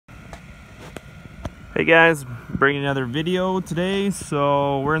Hey guys, bringing another video today.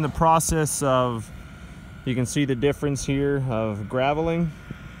 So we're in the process of, you can see the difference here of graveling.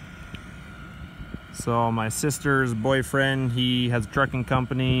 So my sister's boyfriend, he has a trucking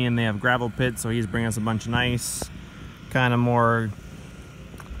company and they have gravel pits, so he's bringing us a bunch of nice, kind of more,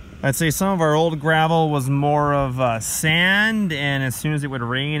 I'd say some of our old gravel was more of sand, and as soon as it would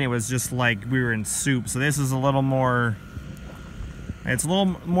rain it was just like we were in soup. So this is a little more, it's a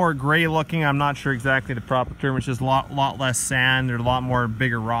little more gray looking. I'm not sure exactly the proper term. It's just a lot less sand. There's a lot more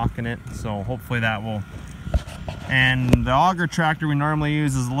bigger rock in it. So hopefully that will. And the auger tractor we normally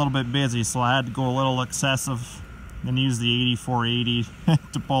use is a little bit busy, so I had to go a little excessive and use the 8480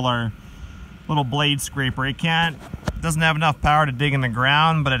 to pull our little blade scraper. It doesn't have enough power to dig in the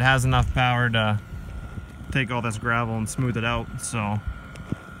ground, but it has enough power to take all this gravel and smooth it out. So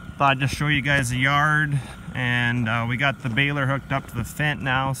thought I'd just show you guys the yard. And we got the baler hooked up to the fence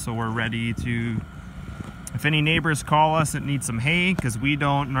now, so we're ready to, if any neighbors call us that need some hay, because we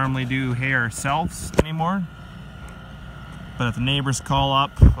don't normally do hay ourselves anymore, but if the neighbors call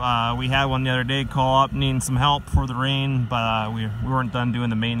up, we had one the other day call up needing some help for the rain, but we weren't done doing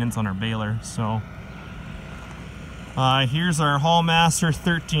the maintenance on our baler. So here's our Hallmaster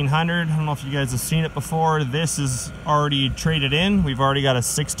 1300. I don't know if you guys have seen it before. This is already traded in. We've already got a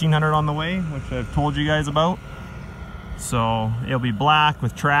 1600 on the way, which I've told you guys about. So it'll be black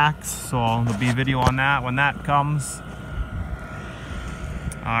with tracks, so there'll be a video on that when that comes.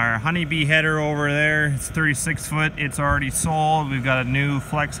 Our honeybee header over there, it's 36 foot. It's already sold. We've got a new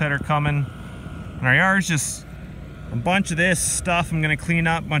flex header coming. And our yard's just a bunch of this stuff I'm going to clean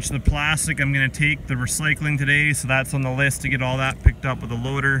up, a bunch of the plastic. I'm going to take the recycling today, so that's on the list to get all that picked up with a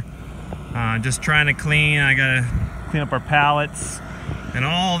loader. Just trying to clean. I got to clean up our pallets and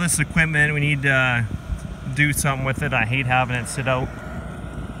all this equipment. We need to do something with it. I hate having it sit out.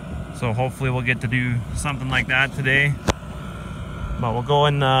 So hopefully we'll get to do something like that today. But we'll go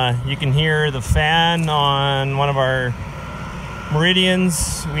and you can hear the fan on one of our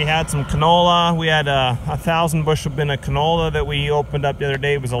Meridians. We had some canola. We had a 1,000 bushel bin of canola that we opened up the other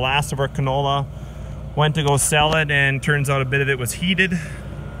day. It was the last of our canola. Went to go sell it, and turns out a bit of it was heated.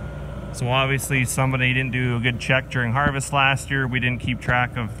 So obviously somebody didn't do a good check during harvest last year. We didn't keep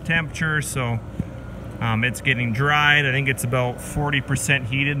track of temperature, so it's getting dried. I think it's about 40%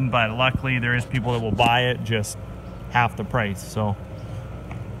 heated, but luckily there is people that will buy it just half the price.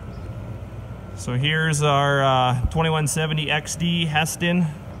 So here's our 2170 XD Heston.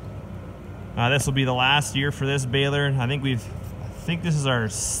 This will be the last year for this baler. I think this is our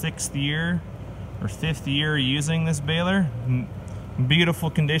 6th year or 5th year using this baler.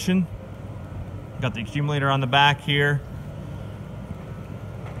 Beautiful condition. Got the accumulator on the back here.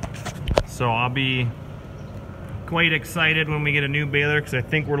 So I'll be quite excited when we get a new baler, because I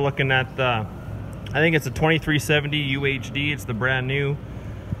think we're looking at I think it's a 2370 UHD. It's the brand new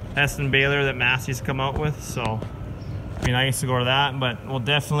Heston baler that Massey's come out with, so it'd be nice to go to that. But we'll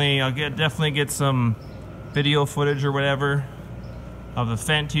definitely get some video footage or whatever of the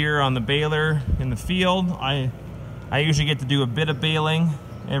fent here on the baler in the field. I usually get to do a bit of baling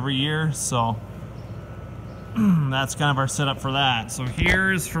every year, so that's kind of our setup for that. So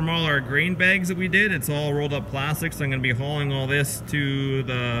here's from all our grain bags that we did. It's all rolled up plastic, so I'm going to be hauling all this to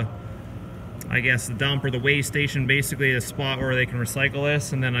the, I guess, the dump or the weigh station, basically a spot where they can recycle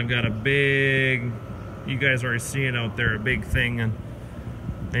this. And then I've got a big, you guys are already seeing out there, a big thing, and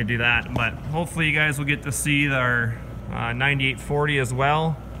they do that. But hopefully you guys will get to see our 9840 as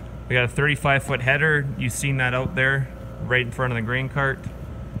well. We got a 35-foot header. You've seen that out there right in front of the grain cart.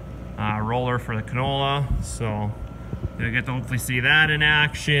 Roller for the canola, so you'll get to hopefully see that in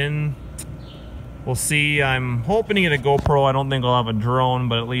action. We'll see. I'm hoping to get a GoPro. I don't think I'll have a drone,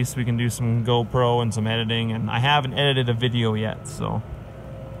 but at least we can do some GoPro and some editing. And I haven't edited a video yet, so.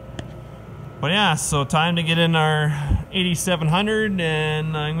 But yeah, so time to get in our 8700,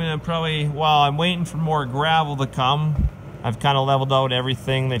 and I'm gonna probably, while I'm waiting for more gravel to come, I've kind of leveled out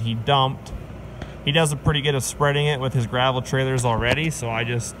everything that he dumped. He does a pretty good of spreading it with his gravel trailers already, so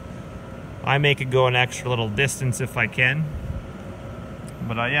I make it go an extra little distance if I can.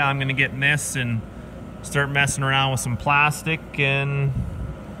 But yeah, I'm gonna get in this and start messing around with some plastic and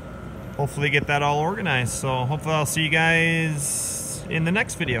hopefully get that all organized. So hopefully I'll see you guys in the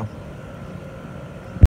next video.